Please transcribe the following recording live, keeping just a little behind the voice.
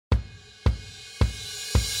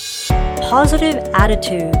positive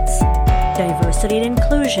attitudes, diversity and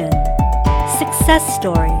inclusion, success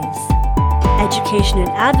stories, education and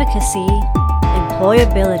advocacy,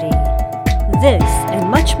 employability. This and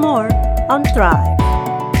much more on Thrive.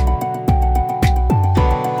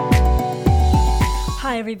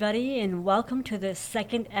 Hi everybody, and welcome to the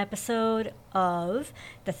second episode of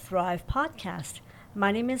the Thrive podcast.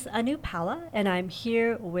 My name is Anu Pala, and I'm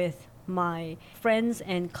here with my friends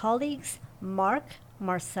and colleagues, Mark,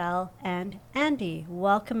 Marcel, and Andy.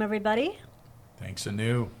 Welcome everybody. Thanks,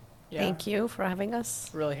 Anu. Yeah, Thank you for having us.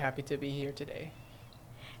 really happy to be here today.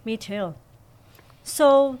 Me too.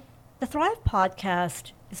 So, the Thrive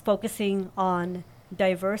podcast is focusing on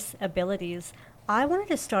diverse abilities. I wanted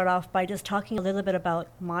to start off by just talking a little bit about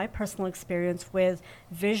my personal experience with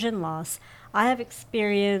vision loss. I have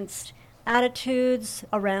experienced attitudes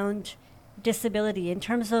around disability in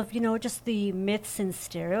terms of, just the myths and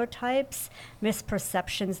stereotypes,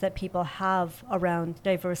 misperceptions that people have around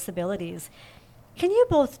diverse abilities. Can you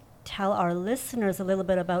both tell our listeners a little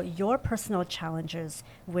bit about your personal challenges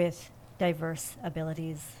with diverse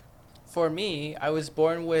abilities? For me, I was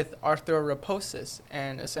born with arthroposis,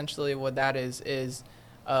 and essentially what that is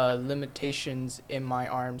limitations in my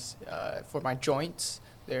arms for my joints.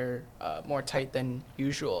 They're more tight than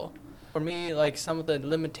usual. For me, like some of the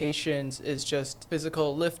limitations is just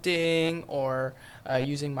physical lifting or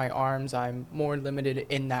using my arms. I'm more limited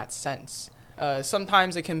in that sense.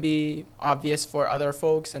 Sometimes it can be obvious for other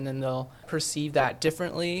folks and then they'll perceive that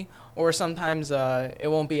differently. Or sometimes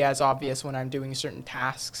it won't be as obvious when I'm doing certain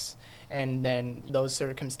tasks. And then those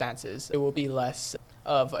circumstances, it will be less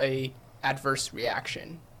of a adverse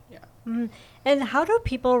reaction. Yeah. Mm-hmm. And how do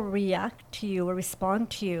people react to you or respond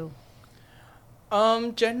to you?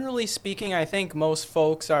 Generally speaking, I think most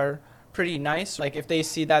folks are pretty nice. Like if they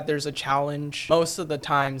see that there's a challenge, most of the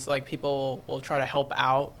times, like people will try to help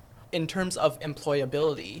out in terms of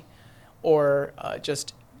employability or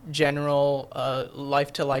just general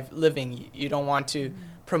life-to-life living. You don't want to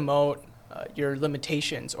promote your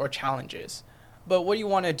limitations or challenges. But what you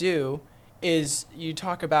want to do is you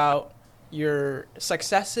talk about your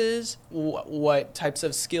successes, what types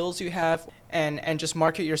of skills you have, and just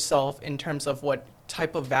market yourself in terms of what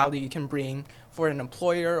type of value you can bring for an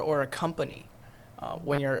employer or a company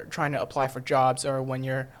when you're trying to apply for jobs or when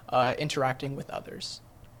you're interacting with others.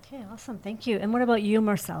 Okay, awesome. Thank you. And what about you,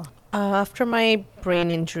 Marcel? After my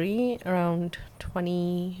brain injury around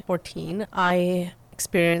 2014, I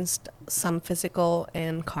experienced some physical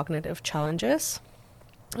and cognitive challenges.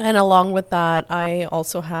 And along with that, I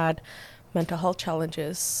also had mental health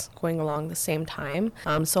challenges going along the same time.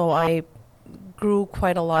 So I grew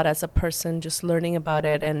quite a lot as a person, just learning about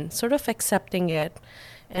it and sort of accepting it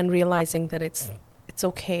and realizing that it's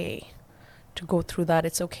okay to go through that.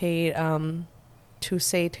 It's okay to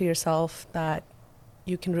say to yourself that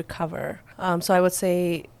you can recover. So I would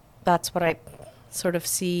say that's what I sort of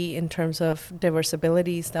see in terms of diverse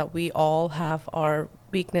abilities, that we all have our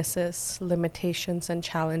weaknesses, limitations, and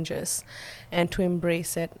challenges, and to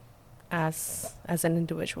embrace it as an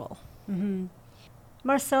individual. Mm-hmm.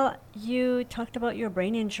 Marcel, you talked about your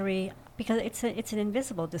brain injury because it's an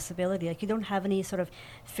invisible disability. Like you don't have any sort of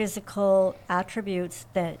physical attributes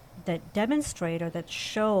that demonstrate or that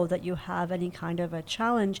show that you have any kind of a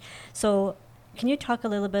challenge. So can you talk a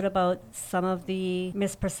little bit about some of the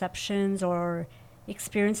misperceptions or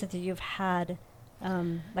experiences that you've had,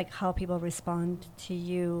 like how people respond to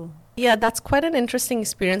you? Yeah, that's quite an interesting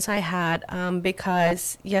experience I had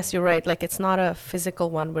because, yes, you're right. Like it's not a physical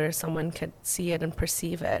one where someone could see it and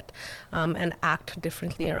perceive it and act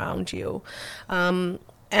differently around you.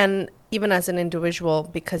 And even as an individual,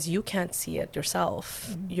 because you can't see it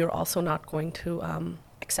yourself, you're also not going to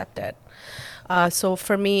accept it. So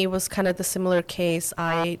for me, it was kind of the similar case.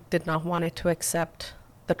 I did not want it to accept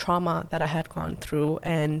the trauma that I had gone through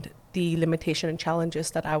and the limitation and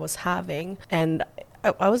challenges that I was having. And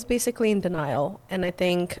I was basically in denial. And I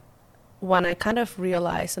think when I kind of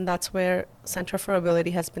realized, and that's where Center for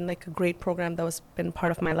Ability has been like a great program that was been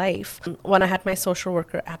part of my life. When I had my social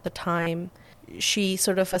worker at the time, she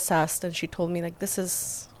sort of assessed and she told me like, this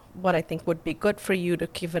is what I think would be good for you to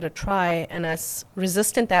give it a try. And as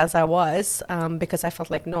resistant as I was, because I felt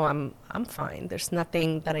like, no, I'm fine. There's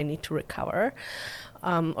nothing that I need to recover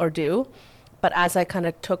or do. But as I kind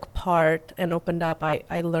of took part and opened up,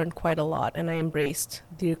 I learned quite a lot and I embraced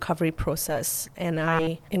the recovery process. And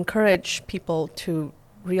I encourage people to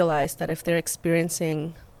realize that if they're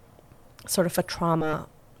experiencing sort of a trauma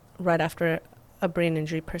right after a brain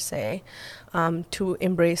injury per se, to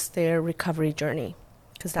embrace their recovery journey,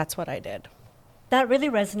 because that's what I did. That really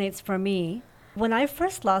resonates for me When I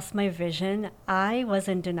first lost my vision, I was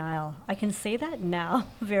in denial. I can say that now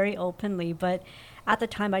very openly, but at the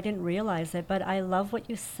time I didn't realize it. But I love what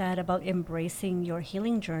you said about embracing your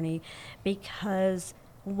healing journey, because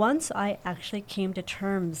once I actually came to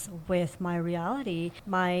terms with my reality,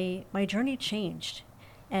 my journey changed.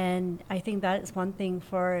 And I think that is one thing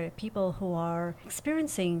for people who are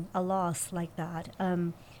experiencing a loss like that.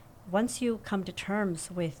 Once you come to terms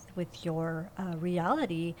with your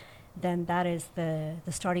reality, then that is the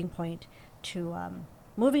starting point to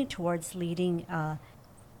moving towards leading a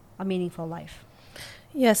meaningful life.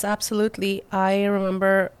 Yes, absolutely. I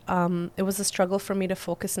remember it was a struggle for me to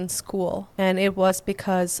focus in school, and it was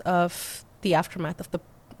because of the aftermath of the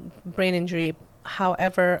brain injury.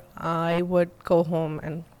 However, I would go home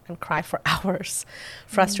and cry for hours,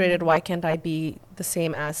 frustrated. Why can't I be the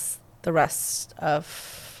same as the rest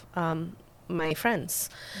of my friends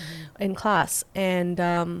in class?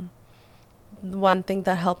 And one thing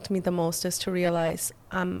that helped me the most is to realize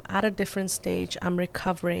I'm at a different stage, I'm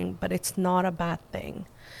recovering, but it's not a bad thing.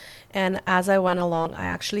 And as I went along, I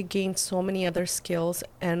actually gained so many other skills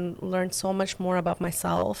and learned so much more about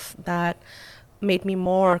myself that made me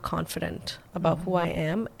more confident about who I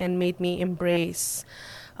am and made me embrace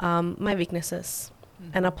my weaknesses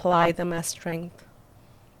and apply them as strength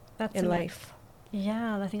That's in life.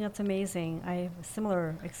 Yeah, I think that's amazing. I have a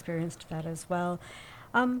similar experience to that as well.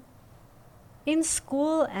 Um, in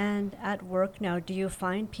school and at work now, do you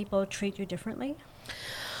find people treat you differently?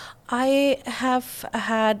 I have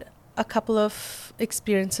had a couple of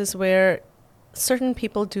experiences where certain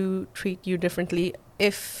people do treat you differently.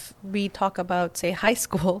 If we talk about, say, high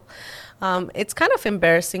school, it's kind of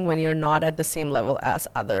embarrassing when you're not at the same level as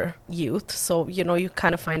other youth. So, you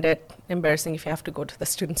kind of find it embarrassing if you have to go to the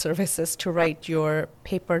student services to write your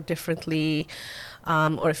paper differently,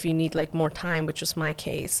 or if you need like more time, which was my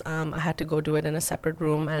case. I had to go do it in a separate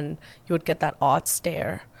room, and you would get that odd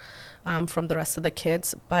stare from the rest of the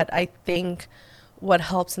kids. But I think what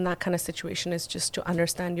helps in that kind of situation is just to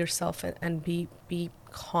understand yourself and be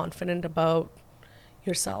confident about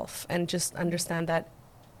yourself, and just understand that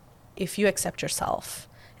if you accept yourself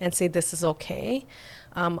and say this is okay,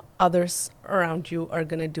 others around you are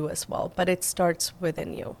going to do as well. But it starts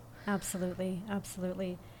within you. Absolutely,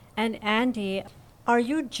 absolutely. And Andy, are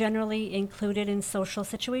you generally included in social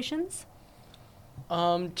situations?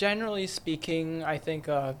 Generally speaking, I think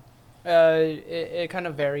it kind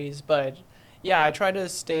of varies, but yeah, I try to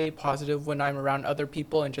stay positive when I'm around other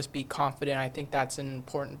people and just be confident. I think that's an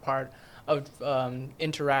important part of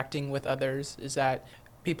interacting with others, is that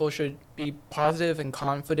people should be positive and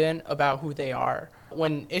confident about who they are.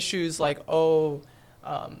 When issues like, are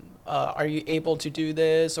you able to do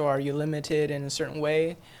this, or are you limited in a certain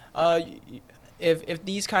way? If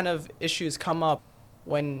these kind of issues come up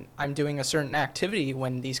when I'm doing a certain activity,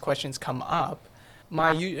 when these questions come up,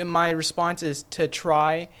 my response is to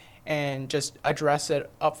try and just address it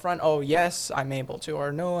up front. Oh, yes, I'm able to,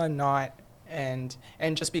 or no, I'm not, and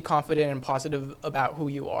just be confident and positive about who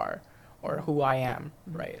you are or who I am,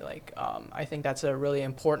 right? Like, I think that's a really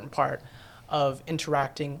important part of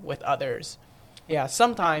interacting with others. Yeah,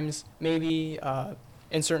 sometimes maybe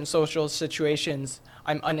in certain social situations,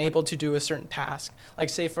 I'm unable to do a certain task. Like,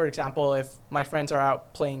 say, for example, if my friends are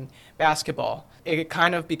out playing basketball, it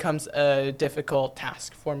kind of becomes a difficult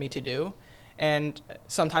task for me to do. And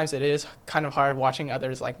sometimes it is kind of hard watching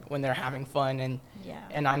others, like when they're having fun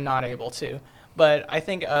and I'm not able to. But I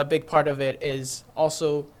think a big part of it is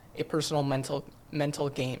also a personal mental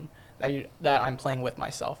game that I'm playing with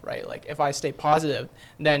myself, right? Like, if I stay positive,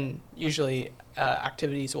 then usually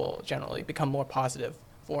activities will generally become more positive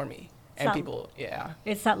for me. And So- people, yeah.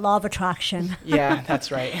 It's that law of attraction. Yeah,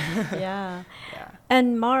 that's right. Yeah. Yeah.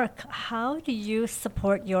 And Mark, how do you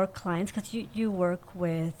support your clients? Because you work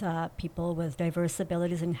with people with diverse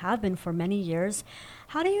abilities and have been for many years.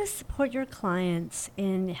 How do you support your clients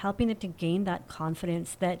in helping them to gain that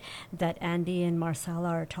confidence that Andy and Marcella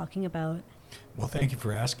are talking about? Well, thank you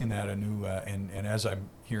for asking that, Anu. And as I'm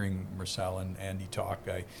hearing Marcel and Andy talk,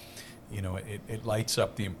 it lights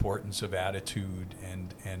up the importance of attitude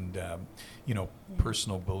and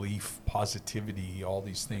personal belief, positivity, all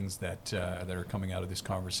these things that are coming out of this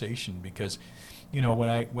conversation. Because,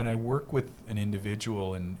 when I work with an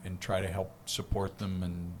individual and try to help support them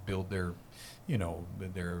and build their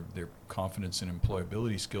confidence and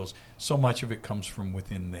employability skills, so much of it comes from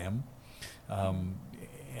within them. And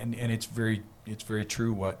it's very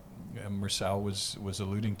true what Marcel was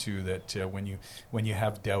alluding to, that when you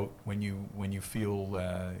have doubt, when you feel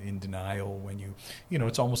in denial, when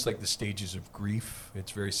it's almost like the stages of grief.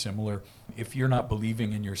 It's very similar. If you're not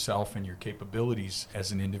believing in yourself and your capabilities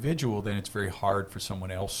as an individual, then it's very hard for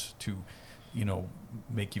someone else to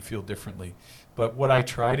make you feel differently. But what I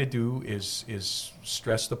try to do is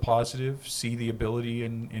stress the positive, see the ability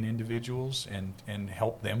in individuals, and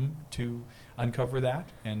help them to uncover that.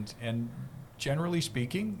 And generally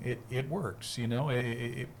speaking, it works.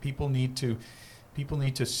 People need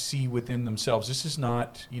to see within themselves. This is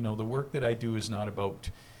not, the work that I do is not about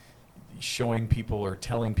showing people or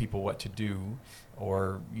telling people what to do,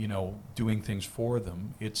 or doing things for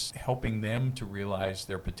them. It's helping them to realize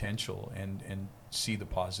their potential and see the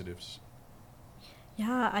positives.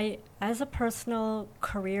 Yeah, as a personal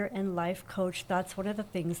career and life coach, that's one of the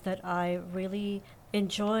things that I really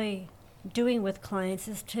enjoy doing with clients,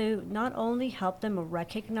 is to not only help them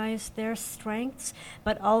recognize their strengths,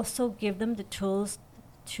 but also give them the tools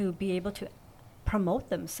to be able to promote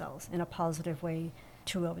themselves in a positive way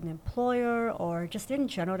to an employer, or just in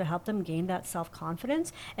general to help them gain that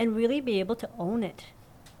self-confidence and really be able to own it.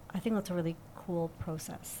 I think that's a really cool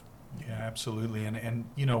process. Yeah, absolutely. And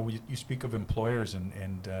you speak of employers,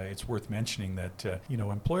 and it's worth mentioning that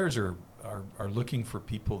employers are looking for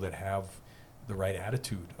people that have the right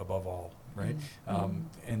attitude above all, right?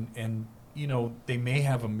 And they may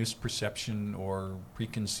have a misperception or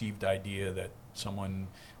preconceived idea that someone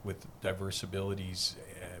with diverse abilities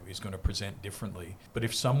is going to present differently. But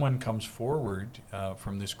if someone comes forward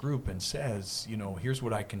from this group and says, here's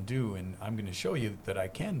what I can do, and I'm going to show you that I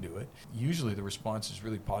can do it, usually the response is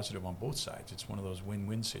really positive on both sides. It's one of those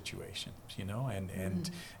win-win situations, and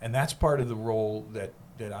that's part of the role that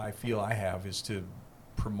I feel I have, is to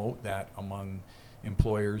promote that among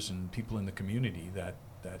employers and people in the community, that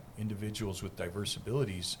individuals with diverse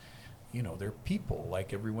abilities, they're people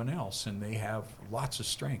like everyone else, and they have lots of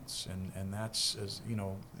strengths, and that's, as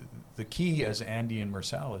the key, as Andy and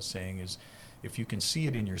Marcel is saying, is if you can see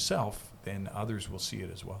it in yourself, then others will see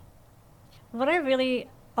it as well. What I really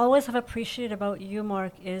always have appreciated about you,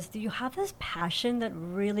 Mark, is that you have this passion that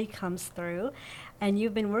really comes through, and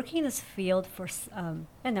you've been working in this field for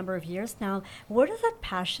a number of years now. Where does that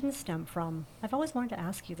passion stem from? I've always wanted to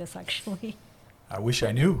ask you this, actually. I wish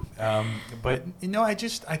I knew, but I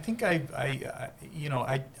think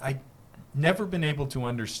I never been able to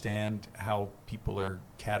understand how people are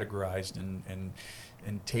categorized and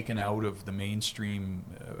taken out of the mainstream,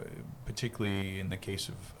 particularly in the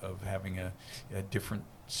case of having a different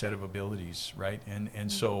set of abilities, right?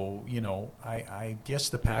 And so I guess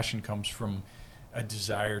the passion comes from a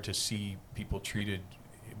desire to see people treated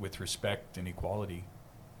with respect and equality.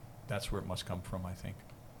 That's where it must come from, I think.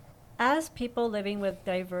 As people living with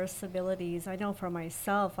diverse abilities, I know for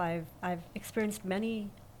myself, I've experienced many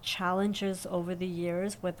challenges over the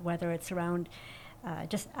years, with whether it's around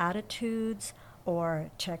just attitudes or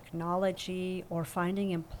technology or finding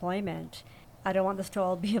employment. I don't want this to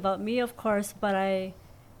all be about me, of course, but I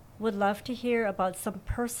would love to hear about some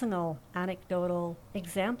personal anecdotal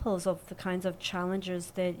examples of the kinds of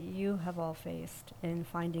challenges that you have all faced in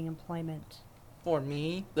finding employment. For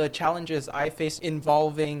me, the challenges I faced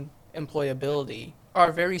involving employability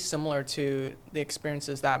are very similar to the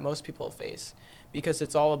experiences that most people face, because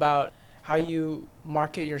it's all about how you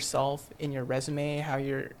market yourself in your resume, how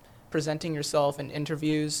you're presenting yourself in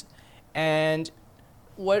interviews. And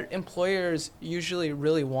what employers usually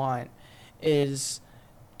really want is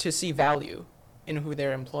to see value in who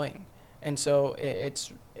they're employing. And so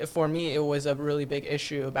for me, it was a really big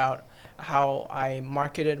issue about how I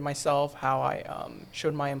marketed myself, how I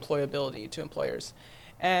showed my employability to employers.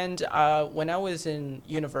 And when I was in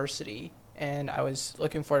university and I was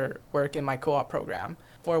looking for work in my co-op program,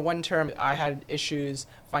 for one term I had issues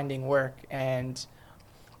finding work. And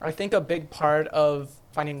I think a big part of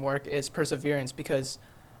finding work is perseverance, because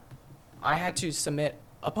I had to submit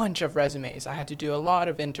a bunch of resumes. I had to do a lot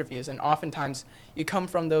of interviews, and oftentimes you come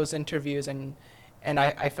from those interviews and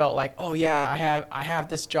I felt like, oh yeah, I have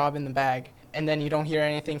this job in the bag. And then you don't hear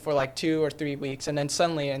anything for like 2 or 3 weeks, and then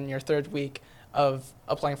suddenly in your third week of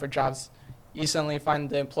applying for jobs, you suddenly find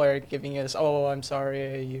the employer giving you this, oh, I'm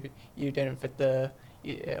sorry, you didn't fit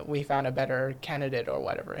we found a better candidate or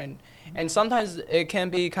whatever. And sometimes it can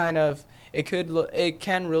be it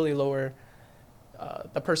can really lower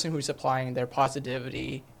the person who's applying, their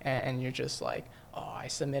positivity, and you're just like, oh, I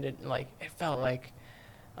submitted, like, it felt like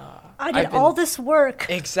I did all this work.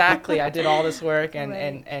 Exactly. I did all this work and,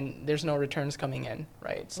 Right. and there's no returns coming in,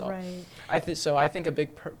 right? So Right. I think a big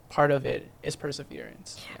part of it is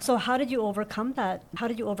perseverance. Yeah. So how did you overcome that? How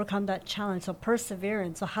did you overcome that challenge? So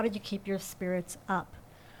perseverance. So how did you keep your spirits up?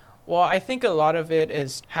 Well, I think a lot of it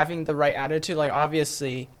is having the right attitude. Like,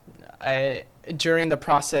 obviously, during the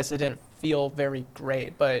process, it didn't feel very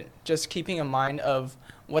great, but just keeping in mind of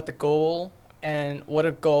what the goal and what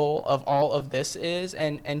a goal of all of this is,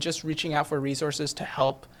 and just reaching out for resources to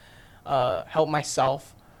help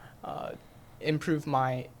myself improve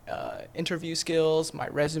my interview skills, my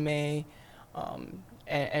resume,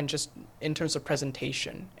 and just in terms of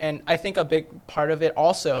presentation. And I think a big part of it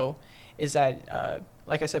also is that,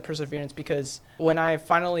 like I said, perseverance, because when I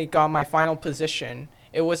finally got my final position,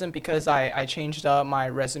 it wasn't because I changed up my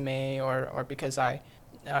resume or because I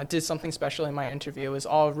did something special in my interview. It was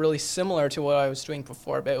all really similar to what I was doing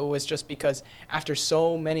before, but it was just because after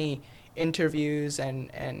so many interviews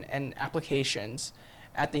and applications,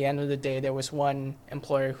 at the end of the day, there was one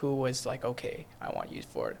employer who was like, okay, I want you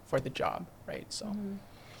for the job, right? So. Mm-hmm.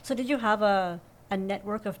 So did you have a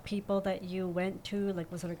network of people that you went to?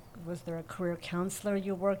 Like, was there a career counselor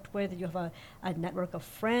you worked with? Did you have a network of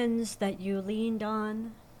friends that you leaned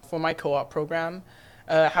on? For my co-op program,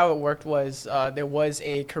 how it worked was there was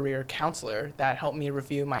a career counselor that helped me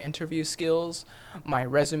review my interview skills, my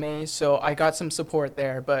resume. So I got some support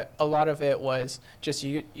there, but a lot of it was just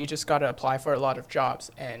you just got to apply for a lot of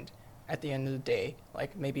jobs, and at the end of the day,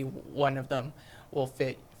 like maybe one of them will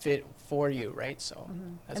fit for you, right? So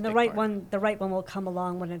that's And a the big right part. one, the right one will come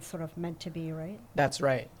along when it's sort of meant to be, right? That's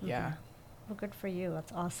right. Yeah. Well, good for you.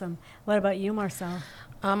 That's awesome. What about you, Marcel?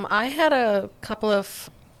 I had a couple of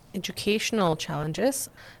educational challenges.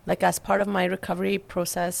 Like, as part of my recovery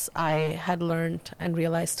process, I had learned and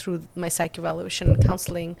realized through my psych evaluation and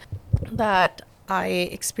counseling that I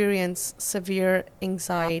experienced severe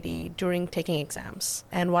anxiety during taking exams.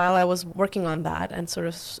 And while I was working on that and sort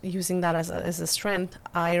of using that as a strength,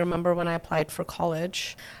 I remember when I applied for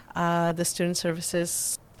college, the student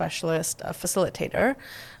services specialist, a facilitator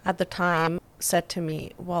at the time, said to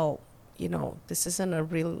me, well, this isn't a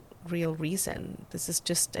real reason. This is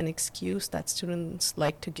just an excuse that students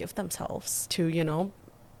like to give themselves to,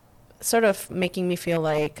 sort of making me feel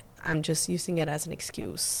like I'm just using it as an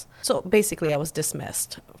excuse. So basically, I was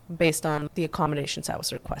dismissed based on the accommodations I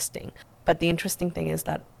was requesting. But the interesting thing is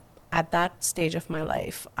that at that stage of my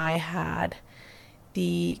life, I had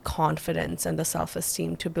the confidence and the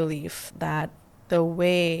self-esteem to believe that the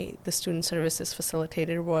way the student services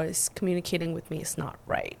facilitator was communicating with me is not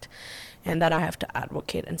right, and that I have to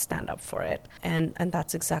advocate and stand up for it. And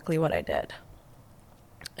that's exactly what I did.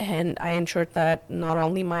 And I ensured that not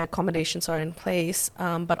only my accommodations are in place,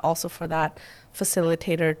 but also for that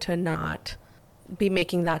facilitator to not be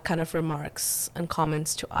making that kind of remarks and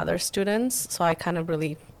comments to other students. So I kind of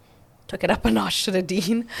really took it up a notch to the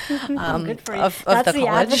dean Good for you. of That's the the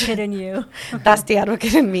college. advocate in you. That's the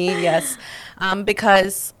advocate in me, yes.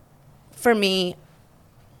 Because for me,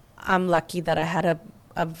 I'm lucky that I had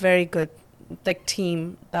a very good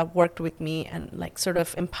team that worked with me and sort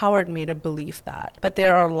of empowered me to believe that. But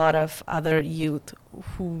there are a lot of other youth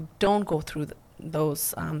who don't go through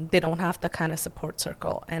those. They don't have the kind of support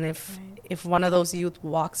circle. And if one of those youth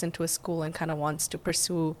walks into a school and kind of wants to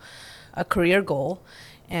pursue a career goal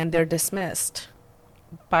and they're dismissed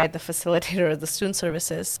by the facilitator or the student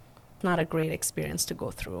services, not a great experience to go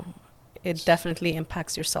through. It definitely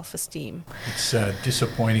impacts your self-esteem. It's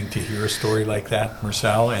disappointing to hear a story like that,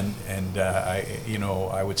 Marcel, and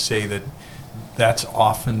I would say that that's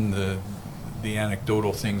often the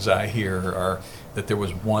anecdotal things I hear are that there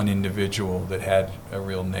was one individual that had a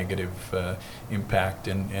real negative impact,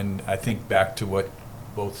 and I think back to what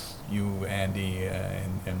both you, Andy,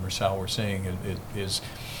 and Marcel were saying is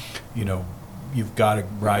you've got to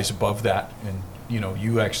rise above that, and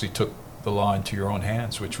you actually took the law into your own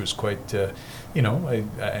hands, which was quite, I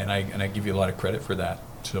give you a lot of credit for that.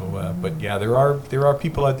 So, but yeah, there are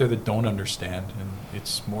people out there that don't understand, and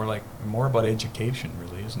it's more about education,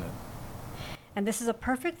 really, isn't it? And this is a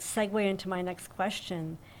perfect segue into my next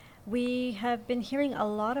question. We have been hearing a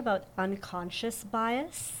lot about unconscious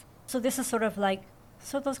bias. So this is sort of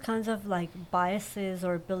those kinds of biases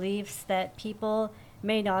or beliefs that people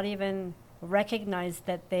may not even recognize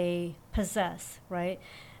that they possess, right?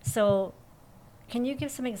 So can you give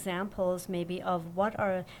some examples maybe of what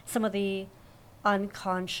are some of the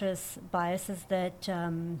unconscious biases that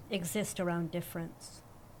exist around difference?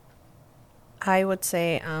 I would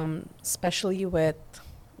say, especially with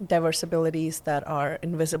diverse abilities that are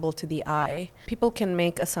invisible to the eye, people can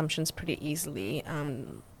make assumptions pretty easily.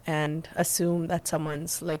 and assume that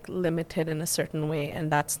someone's like limited in a certain way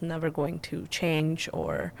and that's never going to change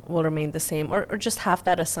or will remain the same, or just have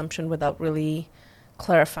that assumption without really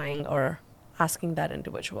clarifying or asking that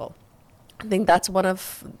individual. I think that's one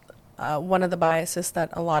of the biases that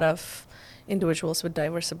a lot of individuals with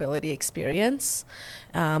diverse ability experience,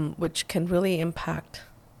 which can really impact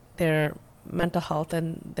their mental health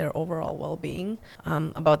and their overall well-being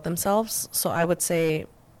about themselves. So I would say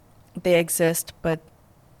they exist, but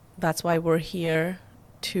that's why we're here,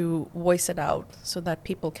 to voice it out so that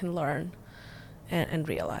people can learn and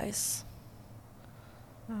realize.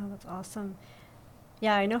 Oh, that's awesome.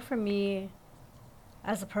 Yeah, I know for me,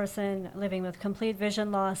 as a person living with complete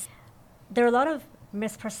vision loss, there are a lot of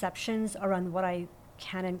misperceptions around what I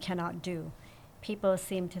can and cannot do. People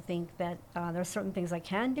seem to think that there are certain things I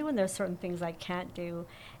can do and there are certain things I can't do,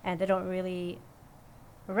 and they don't really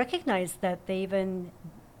recognize that they even,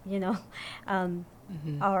 you know,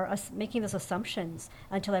 are making those assumptions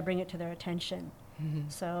until I bring it to their attention.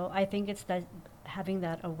 So I think it's that having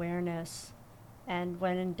that awareness, and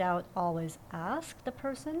when in doubt, always ask the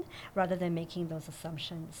person rather than making those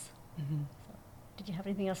assumptions. So, did you have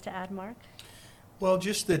anything else to add, Mark? Well,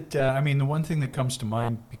 just that, I mean, the one thing that comes to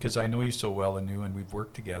mind, because I know you so well, Anu, and we've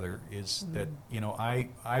worked together, is that, you know,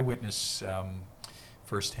 I witness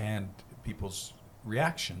firsthand people's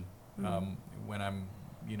reaction when I'm,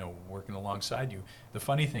 you know, working alongside you. The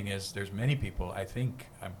funny thing is, there's many people, I think,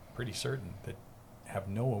 I'm pretty certain, that have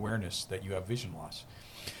no awareness that you have vision loss.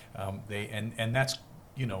 And that's,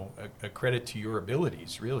 you know, a credit to your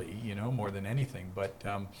abilities, really, you know, more than anything. But,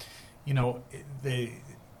 you know, the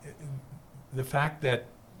fact that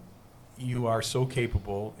you are so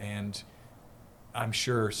capable, and I'm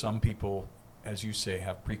sure some people, as you say,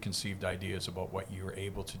 have preconceived ideas about what you're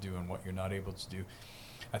able to do and what you're not able to do.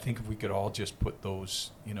 I think if we could all just put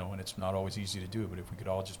those, you know, and it's not always easy to do, but if we could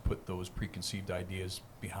all just put those preconceived ideas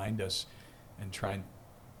behind us and try and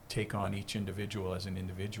take on each individual as an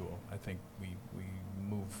individual, I think we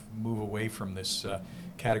move away from this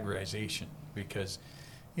categorization, because,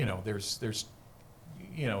 you know, there's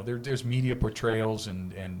media portrayals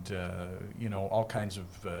and you know, all kinds of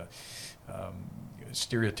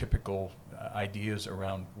stereotypical ideas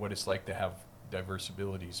around what it's like to have diverse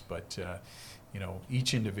abilities, but you know,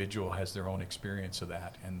 each individual has their own experience of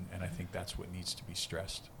that, and I think that's what needs to be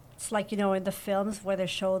stressed. It's like, you know, in the films where they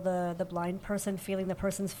show the blind person feeling the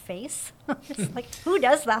person's face. It's like, who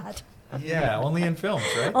does that? Yeah, only in films,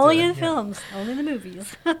 right? Only in films, only in the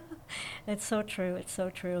movies. It's so true, it's so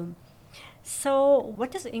true. So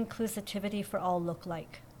what does inclusivity for all look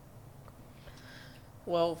like?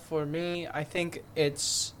 Well, for me, I think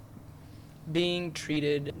it's being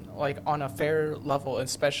treated like on a fair level,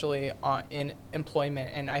 especially in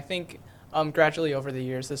employment. And I think gradually over the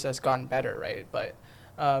years this has gotten better, right? But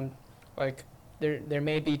like there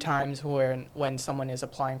may be times when someone is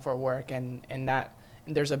applying for work and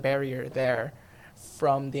there's a barrier there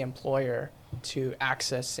from the employer to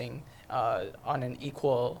accessing on an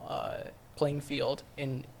equal playing field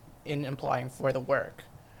in applying for the work.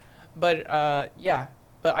 But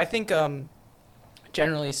but I think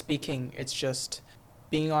generally speaking, it's just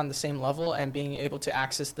being on the same level and being able to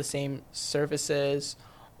access the same services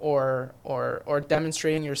or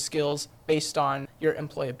demonstrating your skills based on your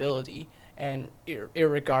employability and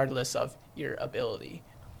irregardless of your ability.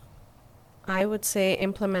 I would say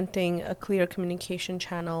implementing a clear communication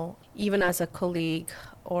channel, even as a colleague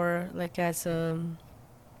or like as an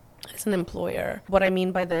employer. What I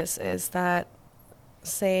mean by this is that,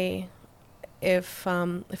 say, if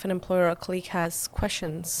an employer or colleague has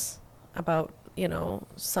questions about, you know,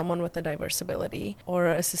 someone with a diverse ability, or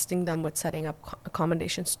assisting them with setting up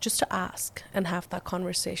accommodations, just to ask and have that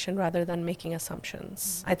conversation rather than making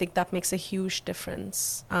assumptions. I think that makes a huge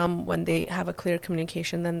difference when they have a clear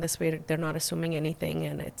communication. Then this way they're not assuming anything,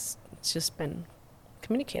 and it's just been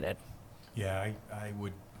communicated. Yeah, I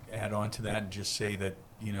would add on to that and just say that,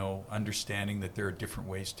 you know, understanding that there are different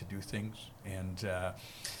ways to do things, and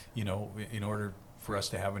you know, in order for us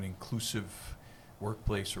to have an inclusive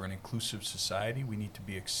workplace or an inclusive society, we need to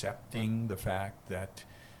be accepting the fact that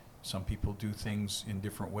some people do things in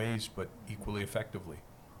different ways but equally effectively.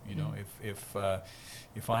 You know,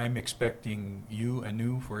 if I'm expecting you,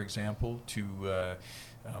 Anu, for example, to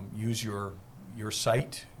use your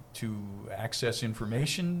site to access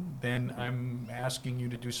information, then I'm asking you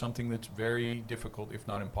to do something that's very difficult, if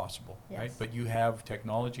not impossible, right? But you have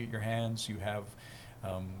technology at your hands, you have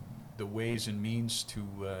the ways and means to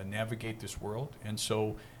navigate this world, and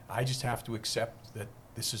so I just have to accept that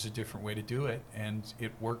this is a different way to do it, and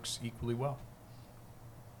it works equally well.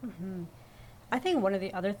 I think one of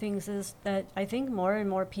the other things is that I think more and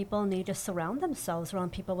more people need to surround themselves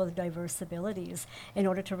around people with diverse abilities in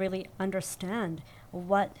order to really understand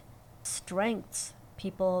what strengths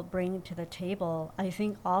people bring to the table. I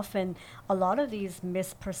think often a lot of these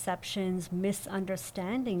misperceptions,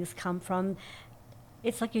 misunderstandings come from,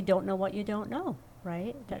 it's like you don't know what you don't know,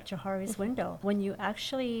 right? That's Johari's window. When you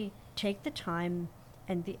actually take the time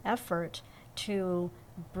and the effort to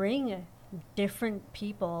bring different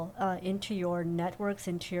people into your networks,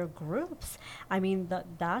 into your groups, I mean,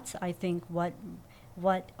 that's, I think, what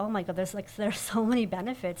oh my god, there's so many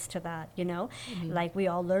benefits to that, you know. Like, we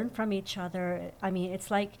all learn from each other. I mean, it's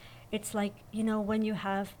like you know, when you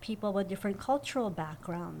have people with different cultural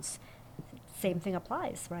backgrounds, same thing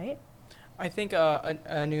applies, right? I think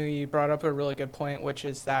Anu, you brought up a really good point, which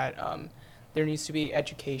is that there needs to be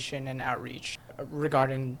education and outreach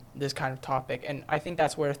regarding this kind of topic. And I think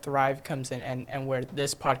that's where Thrive comes in, and where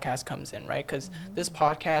this podcast comes in, right? Because this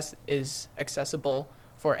podcast is accessible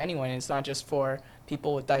for anyone. It's not just for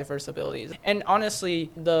people with diverse abilities. And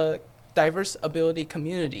honestly, the diverse ability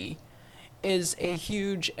community is a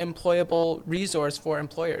huge employable resource for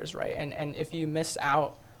employers, right? And if you miss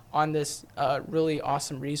out on this really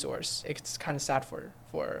awesome resource, it's kind of sad for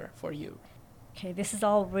you. Okay, this is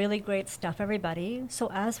all really great stuff, everybody. So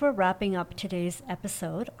as we're wrapping up today's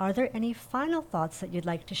episode, are there any final thoughts that you'd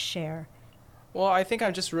like to share? Well, I think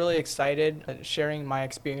I'm just really excited sharing my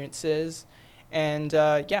experiences. And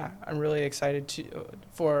I'm really excited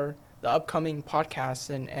for the upcoming podcasts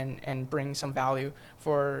and bring some value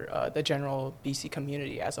for the general BC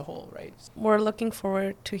community as a whole, right? We're looking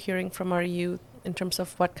forward to hearing from our youth in terms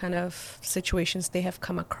of what kind of situations they have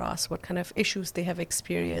come across, what kind of issues they have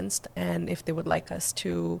experienced, and if they would like us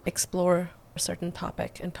to explore a certain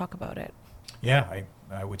topic and talk about it. Yeah,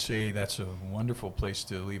 I would say that's a wonderful place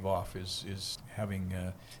to leave off, is having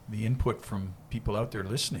the input from people out there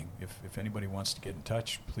listening. If anybody wants to get in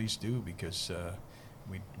touch, please do, because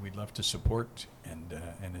we'd love to support and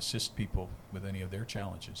assist people with any of their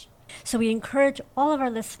challenges. So we encourage all of our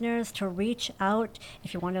listeners to reach out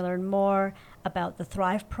if you want to learn more about the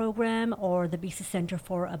Thrive program or the BC Centre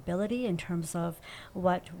for Ability in terms of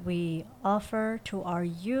what we offer to our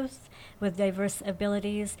youth with diverse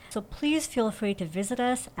abilities. So please feel free to visit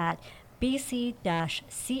us at bc-cfa.org.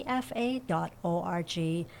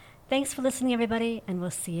 Thanks for listening, everybody, and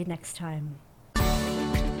we'll see you next time.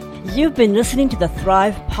 You've been listening to the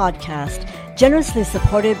Thrive Podcast, generously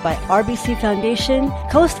supported by RBC Foundation,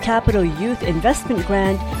 Coast Capital Youth Investment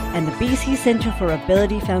Grant, and the BC Centre for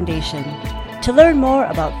Ability Foundation. To learn more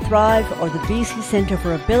about Thrive or the BC Centre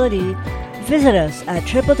for Ability, visit us at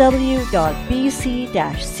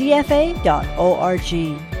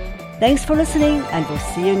www.bc-cfa.org. Thanks for listening, and we'll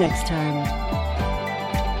see you next time.